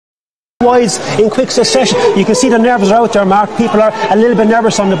wides in quick succession. You can see the nerves are out there, Mark. People are a little bit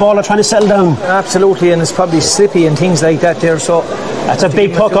nervous on the ball, are trying to settle down. Absolutely, and it's probably slippy and things like that there. So that's a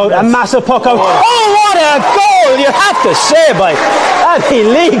big puck out, a massive puck out. Oh, what a goal! You have to say, by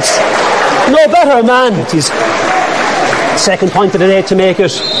Abbeyleix. No better man. He's second point of the day to make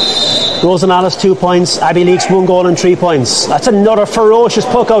it. Rosenallis 2 points, Abbeyleix 1 goal and 3 points. That's another ferocious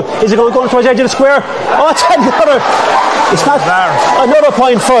puck out. Is it going towards the edge of the square? Oh, it's another. It's not another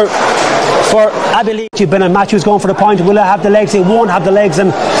point for Abbeyleix. You've been in Matthews going for the point. Will it have the legs? It won't have the legs.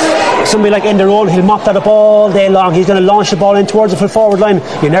 And somebody like Enda, Rowland, he'll mop that up all day long. He's going to launch the ball in towards the full forward line.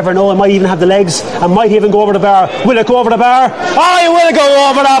 You never know. It might even have the legs and might even go over the bar. Will it go over the bar? Oh, it will go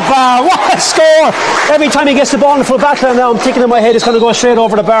over that bar. What a score! Every time he gets the ball in the full back line now, I'm thinking in my head it's going to go straight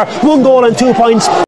over the bar. 1 goal and 2 points.